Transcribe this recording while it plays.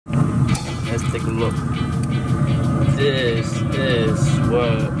Take a look. This is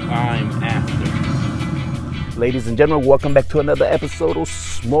what I'm after. Ladies and gentlemen, welcome back to another episode of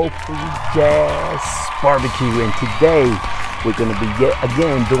Smoky Jazz Barbecue. And today we're going to be yet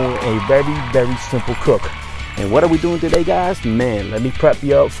again doing a very simple cook. And what are we doing today, guys? Man, let me prep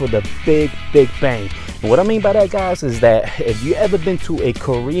you up for the big bang. And what I mean by that, guys, is that if you ever been to a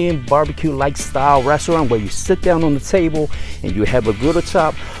Korean barbecue like style restaurant where you sit down on the table and you have a griddle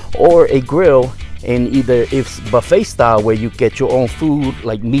top or a grill, and either it's buffet style where you get your own food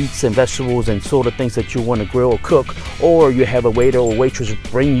like meats and vegetables and sort of things that you want to grill or cook, or you have a waiter or waitress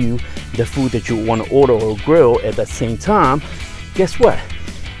bring you the food that you want to order or grill at the same time, guess what?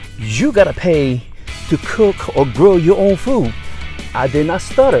 You gotta pay to cook or grill your own food. I did not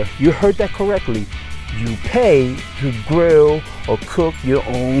stutter. You heard that correctly. You pay to grill or cook your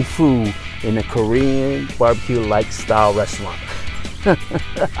own food in a Korean barbecue like style restaurant.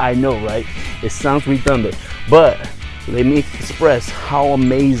 I know, right? It sounds redundant, but let me express how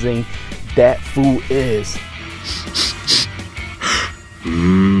amazing that food is.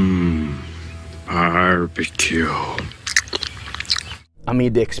 Barbecue. I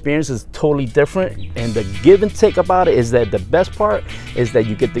mean, the experience is totally different, and the give and take about it is that the best part is that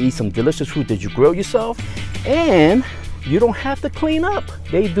you get to eat some delicious food that you grill yourself, and you don't have to clean up.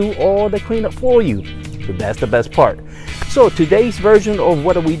 They do all the cleanup for you. So that's the best part. So today's version of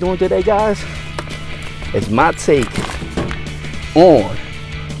what are we doing today, guys, is my take on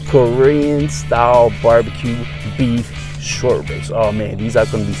Korean style barbecue beef short ribs. Oh man, these are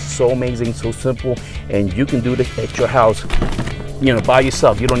going to be so amazing, so simple, and you can do this at your house, you know, by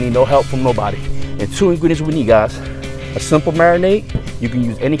yourself. You don't need no help from nobody. And two ingredients we need, guys: a simple marinade. You can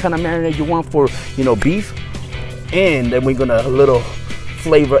use any kind of marinade you want for, you know, beef. And then we're gonna a little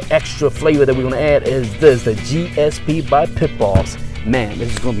extra flavor that we're gonna add is this, the GSP by Pitballs. Man,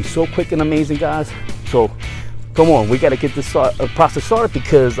 this is gonna be so quick and amazing, guys. So come on, we gotta get this process started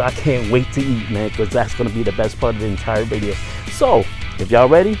because I can't wait to eat, man, because that's gonna be the best part of the entire video. So if y'all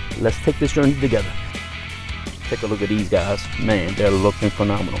ready, let's take this journey together. Take a look at these guys. Man, they're looking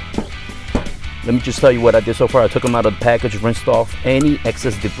phenomenal. Let me just tell you what I did so far. I took them out of the package, rinsed off any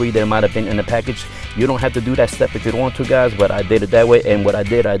excess debris that might have been in the package. You don't have to do that step if you don't want to, guys, but I did it that way. And what I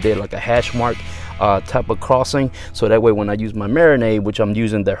did like a hash mark type of crossing, so that way when I use my marinade, which I'm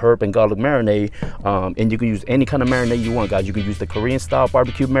using the herb and garlic marinade, and you can use any kind of marinade you want, guys. You can use the Korean style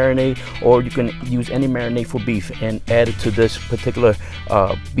barbecue marinade, or you can use any marinade for beef and add it to this particular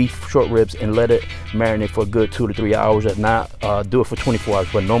beef short ribs and let it marinate for a good 2 to 3 hours. If not, do it for 24 hours,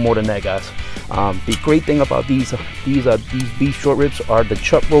 but no more than that, guys. The great thing about these beef short ribs are the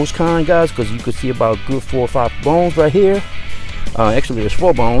chuck roast kind, guys, because you can see about a good 4 or 5 bones right here. Actually, there's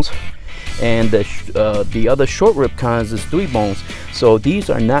 4 bones. And the other short rib kinds is 3 bones. So these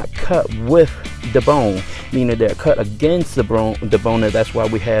are not cut with the bone, meaning they're cut against the bone, and that's why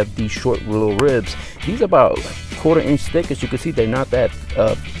we have these short little ribs. These are about 1/4 inch thick. As you can see, they're not that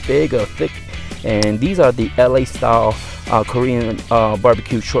big or thick. And these are the LA style Korean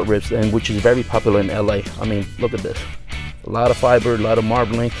barbecue short ribs, and which is very popular in LA. I mean, look at this. A lot of fiber, a lot of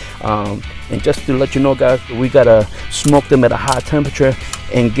marbling, and just to let you know, guys, we gotta smoke them at a high temperature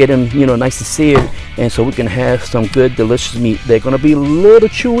and get them, you know, nice and seared, and so we can have some good delicious meat. They're gonna be a little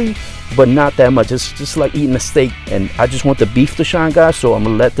chewy, but not that much. It's just like eating a steak, and I just want the beef to shine, guys, so I'm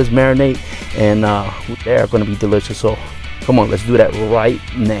gonna let this marinate, and they're gonna be delicious. So come on, let's do that right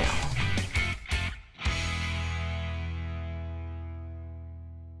now.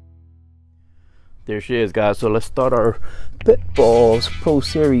 There she is, guys. So let's start our Pitballs Pro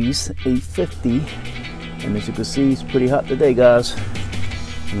Series 850. And as you can see, it's pretty hot today, guys.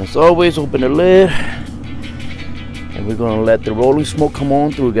 And as always, open the lid. And we're gonna let the rolling smoke come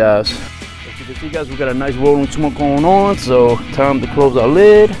on through, guys. As you can see, guys, we got a nice rolling smoke going on. So time to close our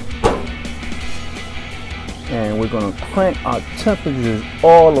lid. And we're gonna crank our temperatures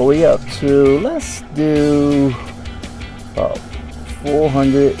all the way up to, let's do about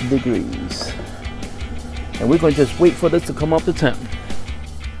 400 degrees. And we're going to just wait for this to come up to temp.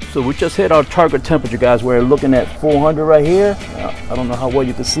 So we just hit our target temperature, guys. We're looking at 400 right here. I don't know how well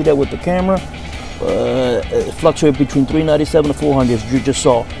you can see that with the camera, but it fluctuates between 397 to 400 as you just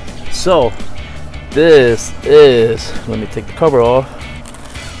saw. So this is, let me take the cover off,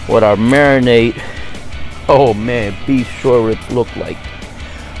 what our marinade, oh man, beef short ribs look like.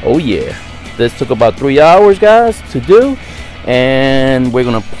 Oh yeah, this took about 3 hours, guys, to do. And we're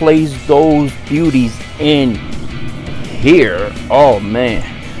gonna place those beauties in here. Oh man,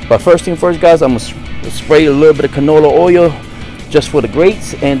 but first thing first, guys, I'm gonna spray a little bit of canola oil just for the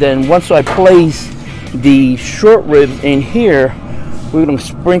grates, and then once I place the short ribs in here, we're gonna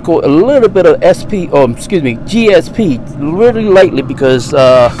sprinkle a little bit of GSP, really lightly, because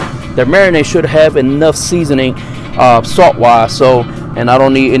the marinade should have enough seasoning, salt wise. So, and I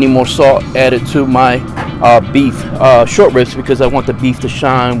don't need any more salt added to my beef short ribs, because I want the beef to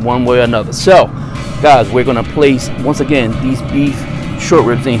shine one way or another. So guys, we're gonna place once again these beef short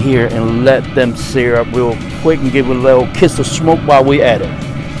ribs in here and let them sear up real quick and give it a little kiss of smoke while we at it.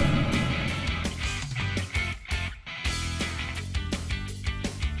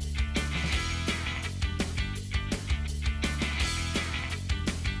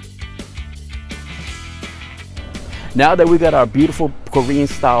 Now that we got our beautiful Korean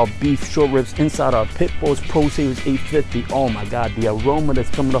style beef short ribs inside our Pitbull's Pro Series 850, oh my God, the aroma that's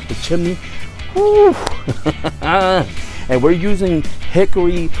coming off the chimney. Woo. And we're using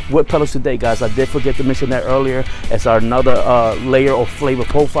hickory wood pellets today, guys. I did forget to mention that earlier, as our another layer of flavor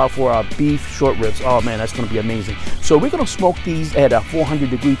profile for our beef short ribs. Oh man, that's gonna be amazing. So we're gonna smoke these at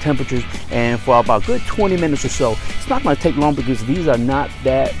 400-degree temperatures and for about a good 20 minutes or so. It's not gonna take long because these are not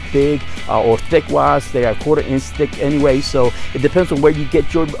that big or thick wise. They are 1/4 inch thick anyway, so it depends on where you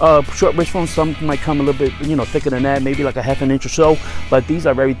get your short ribs from. Some might come a little bit, you know, thicker than that, maybe like a 1/2 inch or so, but these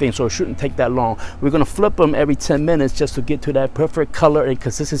are very thin, so it shouldn't take that long. We're gonna flip them every 10 minutes just to get to that perfect color and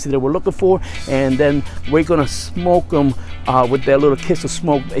consistency that we're looking for, and then we're gonna smoke them with that little kiss of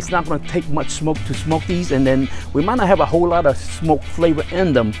smoke. It's not gonna take much smoke to smoke these, and then we might not have a whole lot of smoke flavor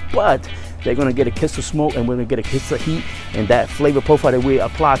in them, but they're gonna get a kiss of smoke and we're gonna get a kiss of heat, and that flavor profile that we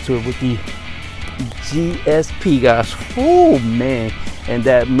apply to it with the GSP, guys. Oh man. And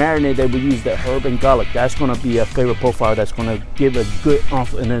that marinade that we use, that herb and garlic, that's going to be a flavor profile that's going to give a good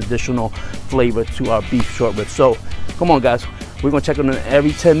and additional flavor to our beef short ribs. So come on guys, we're going to check on it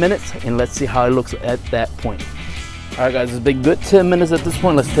every 10 minutes and let's see how it looks at that point. All right guys, it's been good 10 minutes at this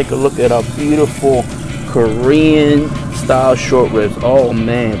point. Let's take a look at our beautiful Korean style short ribs. Oh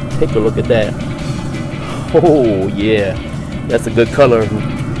man, take a look at that. Oh yeah, that's a good color.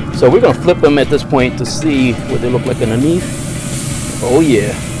 So we're going to flip them at this point to see what they look like underneath. Oh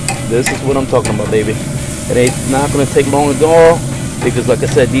yeah, this is what I'm talking about, baby. It ain't not gonna take long at all, because like I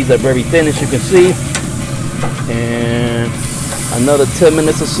said, these are very thin, as you can see. And another 10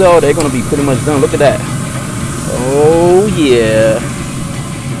 minutes or so, they're gonna be pretty much done. Look at that. Oh yeah,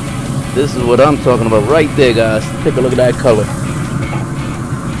 this is what I'm talking about right there, guys. Take a look at that color.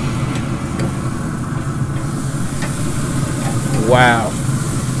 Wow,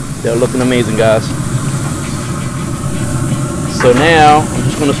 they're looking amazing, guys. So now I'm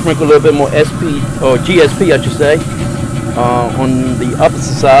just going to sprinkle a little bit more SP or GSP, I should say, on the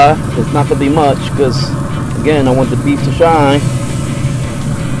opposite side. It's not going to be much because, again, I want the beef to shine.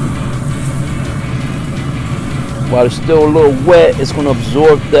 While it's still a little wet, it's going to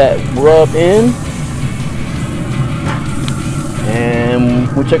absorb that rub in. And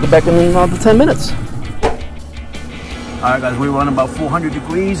we'll check it back in another 10 minutes. Alright guys, we're running about 400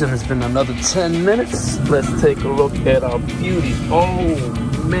 degrees and it's been another 10 minutes. Let's take a look at our beauties. Oh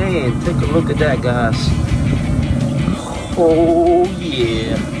man, take a look at that, guys. Oh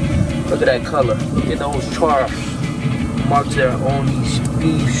yeah. Look at that color. Look at those char marks there on these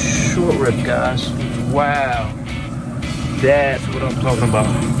beef short ribs, guys. Wow. That's what I'm talking about.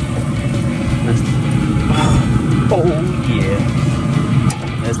 Oh yeah.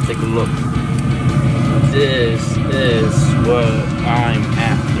 Let's take a look. This is what I'm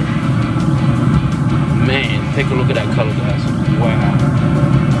after. Man, take a look at that color, guys. Wow.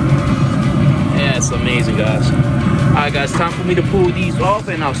 Yeah, it's amazing, guys. Alright guys, time for me to pull these off,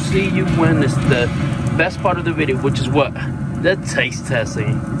 and I'll see you when it's the best part of the video, which is what? The taste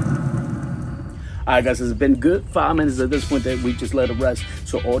testing. Alright guys, it's been good 5 minutes at this point that we just let it rest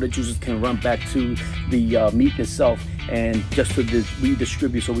so all the juices can run back to the meat itself, and just to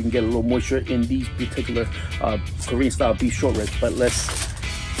redistribute so we can get a little moisture in these particular Korean style beef short ribs. But let's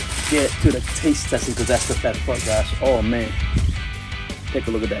get to the taste testing, because that's the best part, guys. Oh man, take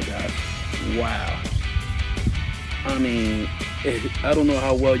a look at that, guys. Wow. I mean, I don't know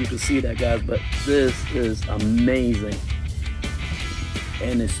how well you can see that, guys, but this is amazing.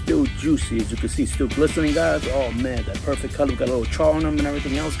 And it's still juicy, as you can see, still glistening, guys. Oh man, that perfect color. We got a little char on them and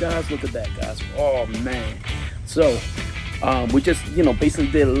everything else, guys. Look at that, guys. Oh man. So we just, you know, basically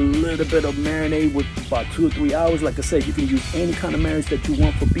did a little bit of marinade with about 2 or 3 hours. Like I said, you can use any kind of marinade that you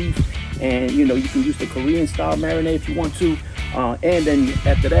want for beef, and you know, you can use the Korean style marinade if you want to. And then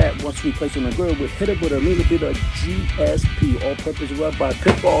after that, once we place it on the grill, we hit it with a little bit of GSP, all-purpose rub by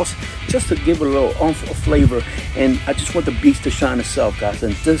Pitbulls, just to give it a little oomph of flavor. And I just want the beef to shine itself, guys.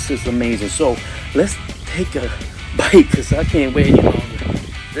 And this is amazing. So let's take a bite, because I can't wait any longer.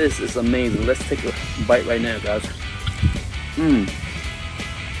 This is amazing. Let's take a bite right now, guys.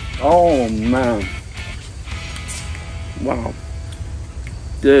 Oh man, wow,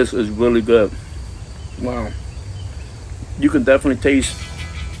 this is really good. Wow, you can definitely taste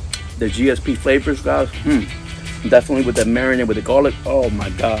the GSP flavors, guys. Definitely with the marinade, with the garlic. Oh my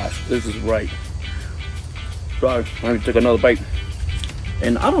gosh, this is right. Sorry, let me take another bite.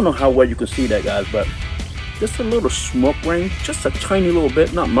 And I don't know how well you can see that, guys, but just a little smoke ring, just a tiny little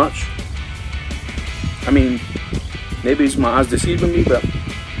bit, not much. I mean, maybe it's my eyes deceiving me, but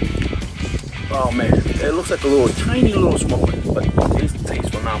oh man, it looks like a little tiny little smoke ring, but it tastes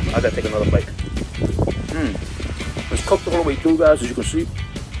phenomenal. I gotta take another bite. It's cooked all the way through, guys, as you can see.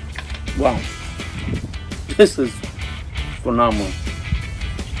 Wow, this is phenomenal.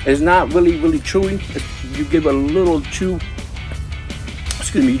 It's not really chewy. You give a little chew.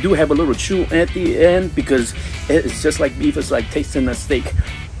 Excuse me, you do have a little chew at the end because it's just like beef. It's like tasting a steak.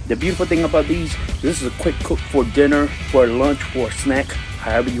 The beautiful thing about these, this is a quick cook for dinner, for lunch, for a snack,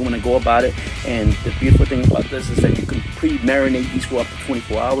 however you want to go about it. And the beautiful thing about this is that you can pre-marinate these for up to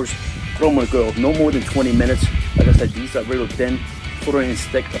 24 hours. Throw them on the grill, no more than 20 minutes. Like I said, these are real thin. Put it in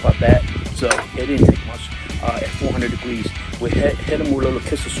stick about that. So it didn't take much. At 400 degrees, we hit them with a little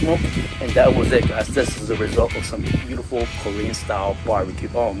kiss of smoke, and that was it, guys. This is the result of some beautiful Korean style barbecue.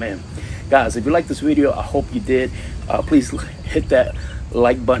 Oh man, guys, if you like this video, I hope you did. Please hit that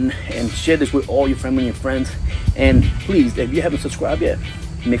like button and share this with all your family and friends. And please, if you haven't subscribed yet,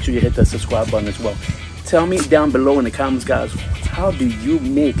 make sure you hit the subscribe button as well. Tell me down below in the comments, guys, how do you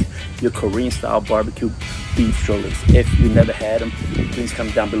make your Korean style barbecue beef short ribs? If you never had them, please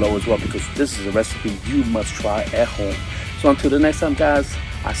comment down below as well, because this is a recipe you must try at home. So until the next time, guys,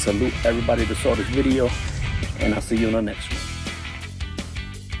 I salute everybody that saw this video, and I'll see you in the next one.